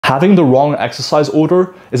Having the wrong exercise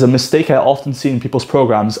order is a mistake I often see in people's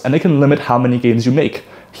programs, and it can limit how many gains you make.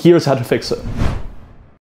 Here's how to fix it.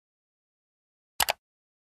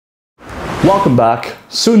 Welcome back,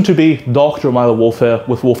 soon to be Dr. Milo Wolf here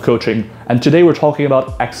with Wolf Coaching, and today we're talking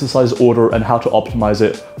about exercise order and how to optimize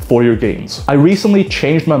it for your gains. I recently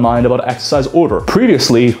changed my mind about exercise order.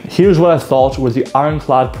 Previously, here's what I thought were the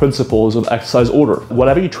ironclad principles of exercise order.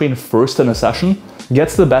 Whatever you train first in a session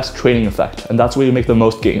gets the best training effect, and that's where you make the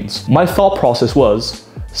most gains. My thought process was,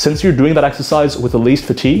 since you're doing that exercise with the least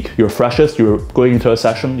fatigue, you're freshest, you're going into a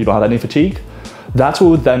session, you don't have any fatigue, that's what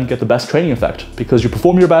would then get the best training effect, because you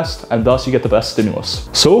perform your best and thus you get the best stimulus.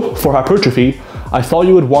 So for hypertrophy, I thought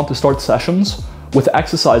you would want to start sessions with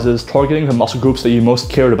exercises targeting the muscle groups that you most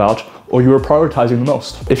cared about or you were prioritizing the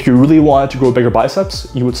most. If you really wanted to grow bigger biceps,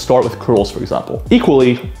 you would start with curls, for example.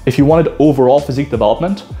 Equally, if you wanted overall physique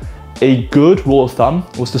development, a good rule of thumb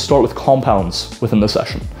was to start with compounds within the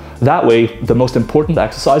session. That way, the most important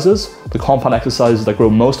exercises, the compound exercises that grow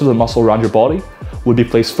most of the muscle around your body, would be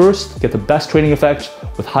placed first, get the best training effect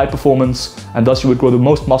with high performance, and thus you would grow the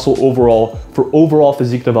most muscle overall for overall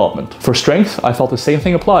physique development. For strength, I felt the same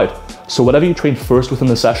thing applied. So whatever you trained first within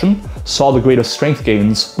the session saw the greatest strength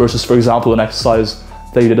gains versus, for example, an exercise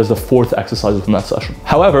that you did as the fourth exercise within that session.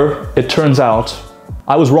 However, it turns out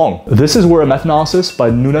I was wrong. This is where a meta-analysis by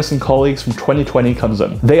Nunes and colleagues from 2020 comes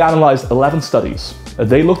in. They analyzed 11 studies.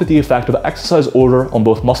 They looked at the effect of exercise order on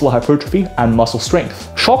both muscle hypertrophy and muscle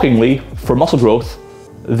strength. Shockingly, for muscle growth,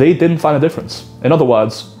 they didn't find a difference. In other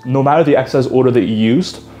words, no matter the exercise order that you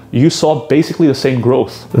used, you saw basically the same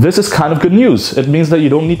growth. This is kind of good news. It means that you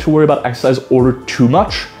don't need to worry about exercise order too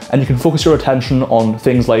much, and you can focus your attention on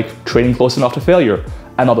things like training close enough to failure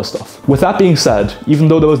and other stuff. With that being said, even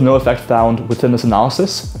though there was no effect found within this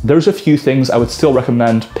analysis, there's a few things I would still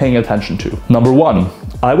recommend paying attention to. Number one,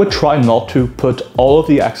 I would try not to put all of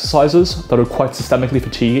the exercises that are quite systemically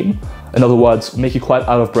fatiguing, in other words, make you quite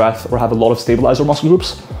out of breath or have a lot of stabilizer muscle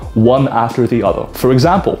groups, one after the other. For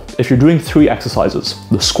example, if you're doing 3 exercises,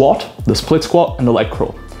 the squat, the split squat, and the leg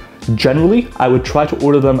curl, generally, I would try to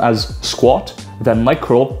order them as squat, then leg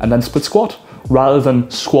curl, and then split squat, rather than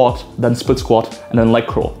squat, then split squat, and then leg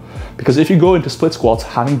curl. Because if you go into split squats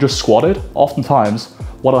having just squatted, oftentimes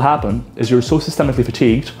what'll happen is you're so systemically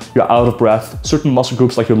fatigued, you're out of breath, certain muscle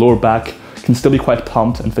groups like your lower back can still be quite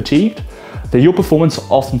pumped and fatigued, that your performance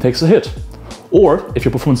often takes a hit. Or if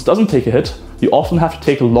your performance doesn't take a hit, you often have to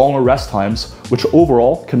take longer rest times, which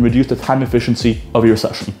overall can reduce the time efficiency of your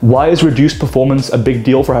session. Why is reduced performance a big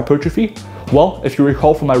deal for hypertrophy? Well, if you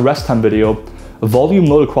recall from my rest time video, volume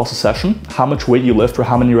load across a session, how much weight you lift for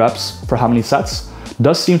how many reps, for how many sets,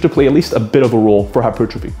 does seem to play at least a bit of a role for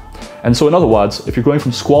hypertrophy. And so in other words, if you're going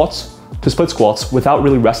from squats to split squats without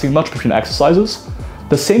really resting much between exercises,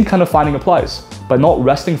 the same kind of finding applies. By not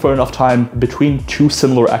resting for enough time between 2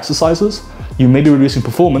 similar exercises, you may be reducing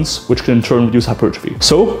performance, which can in turn reduce hypertrophy.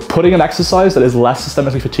 So putting an exercise that is less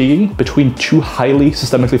systemically fatiguing between 2 highly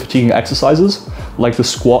systemically fatiguing exercises, like the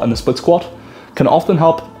squat and the split squat, can often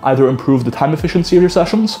help either improve the time efficiency of your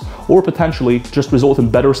sessions or potentially just result in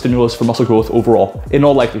better stimulus for muscle growth overall, in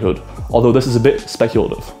all likelihood, although this is a bit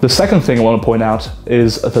speculative. The second thing I want to point out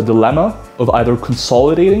is the dilemma of either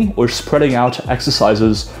consolidating or spreading out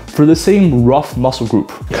exercises for the same rough muscle group.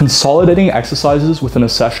 Consolidating exercises within a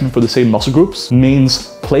session for the same muscle groups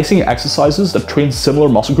means placing exercises that train similar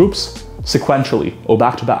muscle groups sequentially or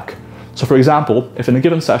back to back. So for example, if in a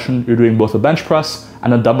given session you're doing both a bench press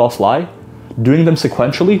and a dumbbell fly, doing them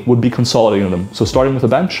sequentially would be consolidating them. So starting with a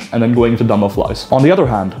bench and then going into dumbbell flies. On the other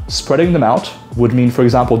hand, spreading them out would mean, for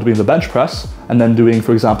example, doing the bench press and then doing,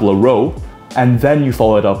 for example, a row, and then you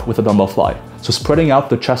follow it up with a dumbbell fly. So spreading out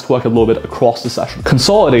the chest work a little bit across the session.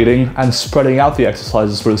 Consolidating and spreading out the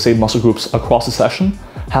exercises for the same muscle groups across the session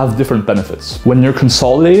have different benefits. When you're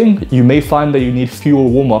consolidating, you may find that you need fewer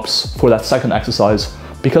warm-ups for that second exercise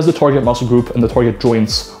because the target muscle group and the target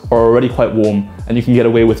joints are already quite warm, and you can get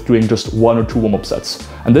away with doing just 1 or 2 warm-up sets.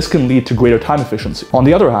 And this can lead to greater time efficiency. On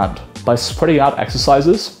the other hand, by spreading out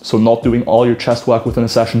exercises, so not doing all your chest work within a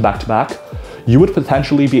session back to back, you would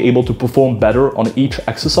potentially be able to perform better on each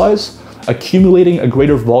exercise, accumulating a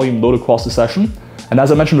greater volume load across the session. And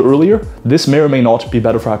as I mentioned earlier, this may or may not be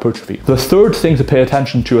better for hypertrophy. The third thing to pay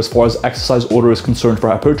attention to as far as exercise order is concerned for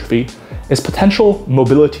hypertrophy is potential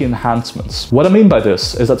mobility enhancements. What I mean by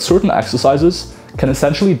this is that certain exercises can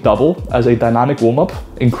essentially double as a dynamic warm-up,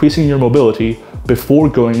 increasing your mobility before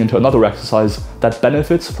going into another exercise that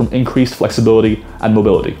benefits from increased flexibility and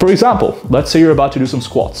mobility. For example, let's say you're about to do some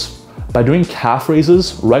squats. By doing calf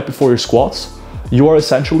raises right before your squats, you are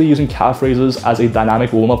essentially using calf raises as a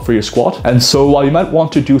dynamic warm-up for your squat. And so while you might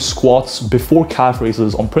want to do squats before calf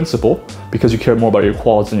raises on principle, because you care more about your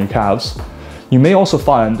quads than your calves, you may also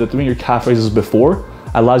find that doing your calf raises before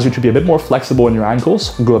allows you to be a bit more flexible in your ankles,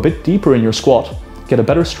 go a bit deeper in your squat, get a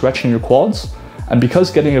better stretch in your quads, and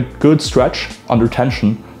because getting a good stretch under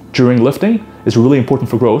tension during lifting is really important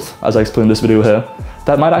for growth, as I explained in this video here,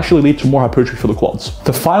 that might actually lead to more hypertrophy for the quads.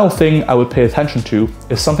 The final thing I would pay attention to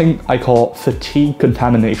is something I call fatigue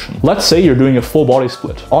contamination. Let's say you're doing a full body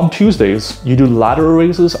split. On Tuesdays, you do lateral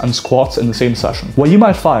raises and squats in the same session. What you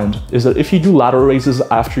might find is that if you do lateral raises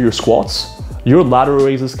after your squats, your lateral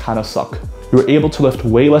raises kind of suck. You're able to lift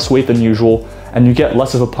way less weight than usual, and you get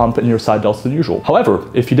less of a pump in your side delts than usual. However,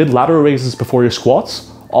 if you did lateral raises before your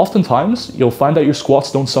squats, oftentimes you'll find that your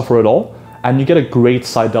squats don't suffer at all, and you get a great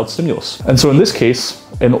side delt stimulus. And so in this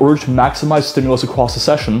case, in order to maximize stimulus across the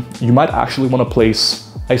session, you might actually want to place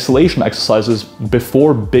isolation exercises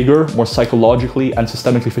before bigger, more psychologically and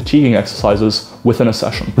systemically fatiguing exercises within a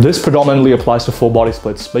session. This predominantly applies to full body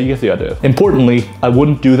splits, but you get the idea. Importantly, I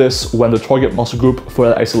wouldn't do this when the target muscle group for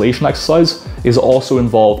the isolation exercise is also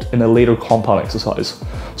involved in a later compound exercise.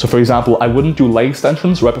 So for example, I wouldn't do leg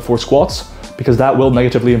extensions right before squats, because that will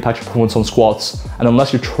negatively impact your performance on squats. And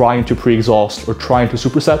unless you're trying to pre-exhaust or trying to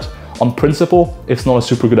superset, on principle, it's not a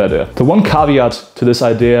super good idea. The one caveat to this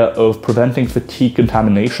idea of preventing fatigue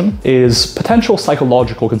contamination is potential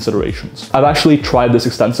psychological considerations. I've actually tried this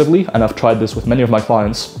extensively, and I've tried this with many of my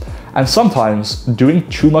clients. And sometimes doing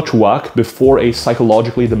too much work before a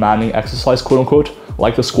psychologically demanding exercise, quote unquote,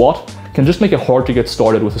 like the squat, can just make it hard to get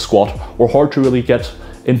started with a squat, or hard to really get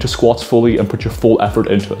into squats fully and put your full effort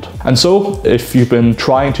into it. And so if you've been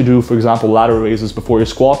trying to do, for example, lateral raises before your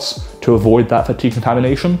squats to avoid that fatigue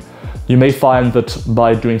contamination, you may find that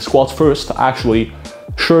by doing squats first, actually,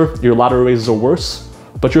 sure, your lateral raises are worse,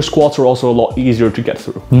 but your squats are also a lot easier to get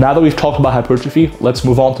through. Now that we've talked about hypertrophy, let's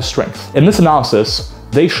move on to strength. In this analysis,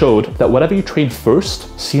 they showed that whatever you train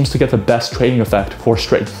first seems to get the best training effect for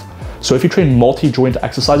strength. So if you train multi-joint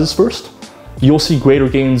exercises first, you'll see greater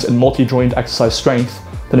gains in multi-joint exercise strength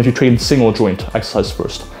than if you train single joint exercise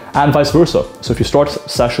first, and vice versa. So if you start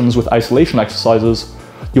sessions with isolation exercises,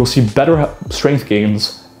 you'll see better strength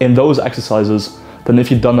gains in those exercises than if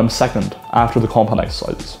you'd done them second after the compound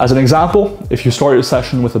exercises. As an example, if you start your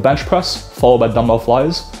session with a bench press followed by dumbbell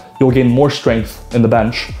flies, you'll gain more strength in the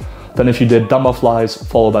bench than if you did dumbbell flies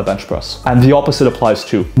followed by bench press. And the opposite applies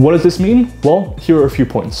too. What does this mean? Well, here are a few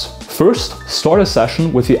points. First, start a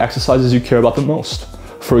session with the exercises you care about the most.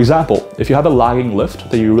 For example, if you have a lagging lift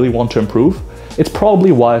that you really want to improve, it's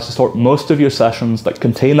probably wise to start most of your sessions that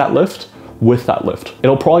contain that lift with that lift.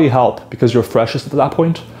 It'll probably help because you're freshest at that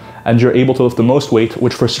point and you're able to lift the most weight,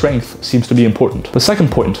 which for strength seems to be important. The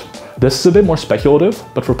second point, this is a bit more speculative,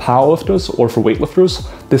 but for powerlifters or for weightlifters,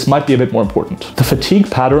 this might be a bit more important. The fatigue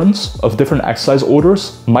patterns of different exercise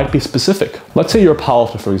orders might be specific. Let's say you're a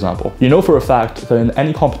powerlifter, for example. You know for a fact that in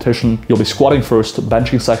any competition, you'll be squatting first,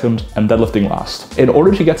 benching second, and deadlifting last. In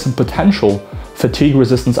order to get some potential fatigue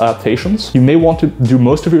resistance adaptations, you may want to do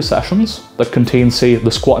most of your sessions that contain, say,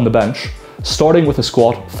 the squat and the bench, starting with a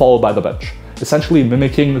squat followed by the bench, essentially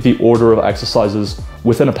mimicking the order of exercises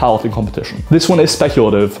within a powerlifting competition. This one is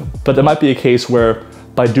speculative, but there might be a case where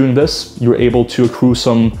by doing this, you're able to accrue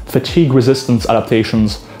some fatigue resistance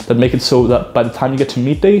adaptations that make it so that by the time you get to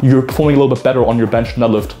meet day, you're performing a little bit better on your bench and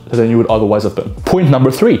deadlift than you would otherwise have been. Point number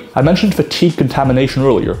 3, I mentioned fatigue contamination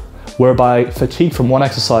earlier, whereby fatigue from one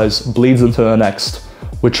exercise bleeds into the next,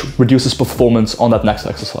 which reduces performance on that next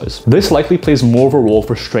exercise. This likely plays more of a role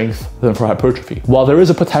for strength than for hypertrophy. While there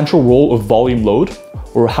is a potential role of volume load,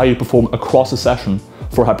 or how you perform across a session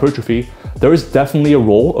for hypertrophy, there is definitely a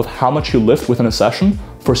role of how much you lift within a session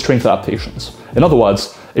for strength adaptations. In other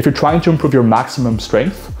words, if you're trying to improve your maximum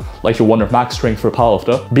strength, like your one rep max strength for a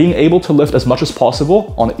powerlifter, being able to lift as much as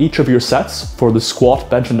possible on each of your sets for the squat,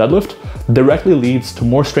 bench, and deadlift directly leads to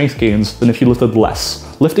more strength gains than if you lifted less.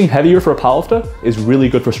 Lifting heavier for a powerlifter is really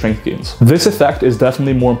good for strength gains. This effect is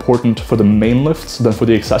definitely more important for the main lifts than for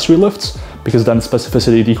the accessory lifts, because then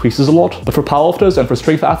specificity decreases a lot. But for powerlifters and for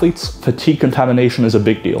strength athletes, fatigue contamination is a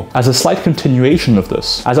big deal. As a slight continuation of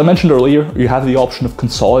this, as I mentioned earlier, you have the option of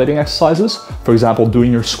consolidating exercises, for example,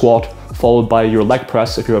 doing your squat followed by your leg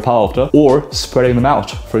press if you're a powerlifter, or spreading them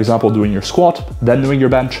out, for example, doing your squat, then doing your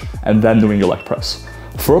bench, and then doing your leg press.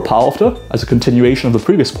 For a powerlifter, as a continuation of the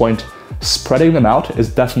previous point, spreading them out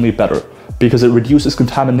is definitely better because it reduces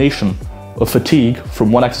contamination of fatigue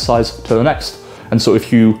from one exercise to the next. And so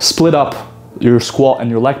if you split up your squat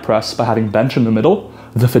and your leg press by having bench in the middle,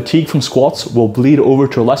 the fatigue from squats will bleed over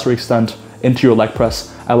to a lesser extent into your leg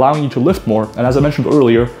press, allowing you to lift more. And as I mentioned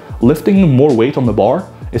earlier, lifting more weight on the bar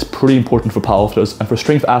is pretty important for powerlifters and for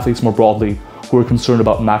strength athletes more broadly who are concerned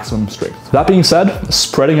about maximum strength. That being said,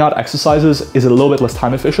 spreading out exercises is a little bit less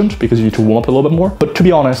time efficient because you need to warm up a little bit more. But to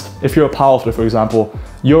be honest, if you're a powerlifter, for example,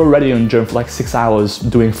 you're already in the gym for like 6 hours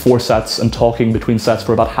doing 4 sets and talking between sets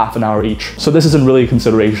for about half an hour each. So this isn't really a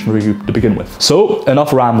consideration for you to begin with. So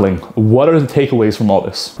enough rambling. What are the takeaways from all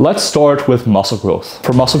this? Let's start with muscle growth.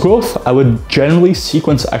 For muscle growth, I would generally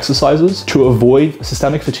sequence exercises to avoid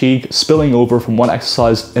systemic fatigue spilling over from one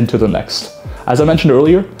exercise into the next. As I mentioned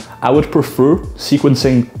earlier, I would prefer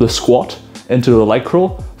sequencing the squat into the leg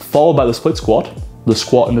curl, followed by the split squat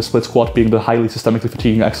and the split squat being the highly systemically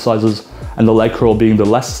fatiguing exercises, and the leg curl being the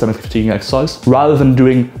less systemically fatiguing exercise, rather than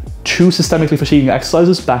doing 2 systemically fatiguing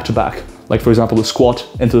exercises back to back, like for example the squat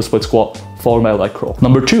into the split squat, followed by a leg curl.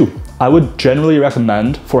 Number 2, I would generally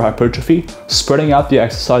recommend for hypertrophy spreading out the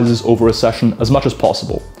exercises over a session as much as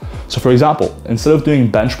possible. So for example, instead of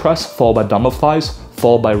doing bench press followed by dumbbell flies,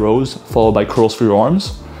 followed by rows, followed by curls for your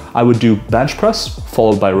arms, I would do bench press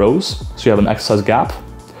followed by rows, so you have an exercise gap,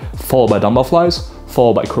 followed by dumbbell flies,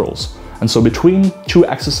 followed by curls. And so between 2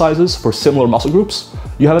 exercises for similar muscle groups,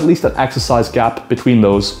 you have at least an exercise gap between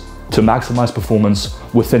those to maximize performance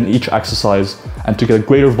within each exercise and to get a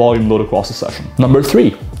greater volume load across the session. Number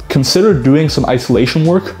 3, consider doing some isolation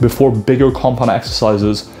work before bigger compound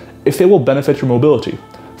exercises if it will benefit your mobility.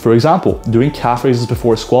 For example, doing calf raises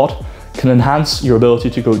before a squat can enhance your ability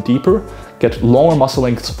to go deeper, get longer muscle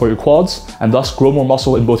lengths for your quads, and thus grow more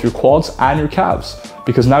muscle in both your quads and your calves,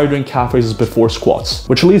 because now you're doing calf raises before squats.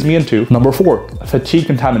 Which leads me into number 4, fatigue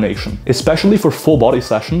contamination. Especially for full body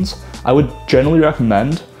sessions, I would generally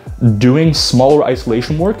recommend doing smaller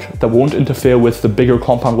isolation work that won't interfere with the bigger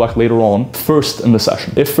compound work later on first in the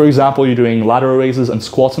session. If, for example, you're doing lateral raises and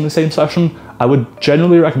squats in the same session, I would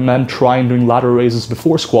generally recommend trying doing lateral raises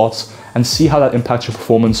before squats and see how that impacts your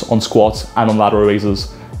performance on squats and on lateral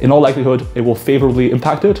raises. In all likelihood, it will favorably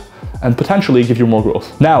impact it and potentially give you more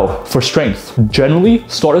growth. Now, for strength, generally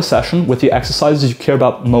start a session with the exercises you care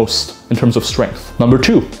about most in terms of strength. Number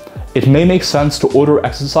 2, it may make sense to order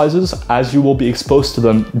exercises as you will be exposed to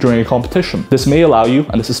them during a competition. This may allow you,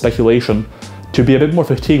 and this is speculation, to be a bit more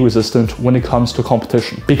fatigue resistant when it comes to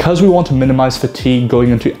competition. Because we want to minimize fatigue going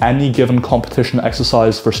into any given competition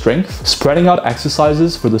exercise for strength, spreading out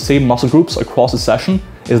exercises for the same muscle groups across a session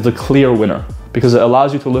is the clear winner, because it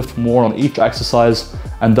allows you to lift more on each exercise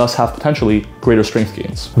and thus have potentially greater strength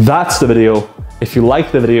gains. That's the video. If you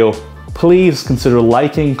like the video, please consider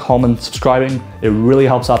liking, comment, subscribing. It really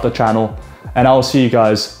helps out the channel, and I will see you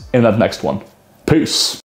guys in that next one.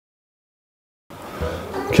 Peace.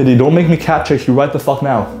 Kitty, don't make me cat check you right the fuck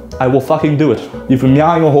now. I will fucking do it. You've been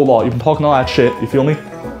meowing a whole lot. You've been talking all that shit. You feel me?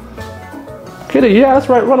 Kitty, yeah, that's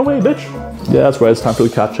right. Run away, bitch. Yeah, that's right. It's time for the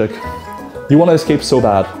cat check. You want to escape so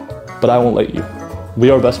bad, but I won't let you. We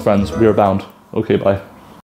are best friends. We are bound. Okay, bye.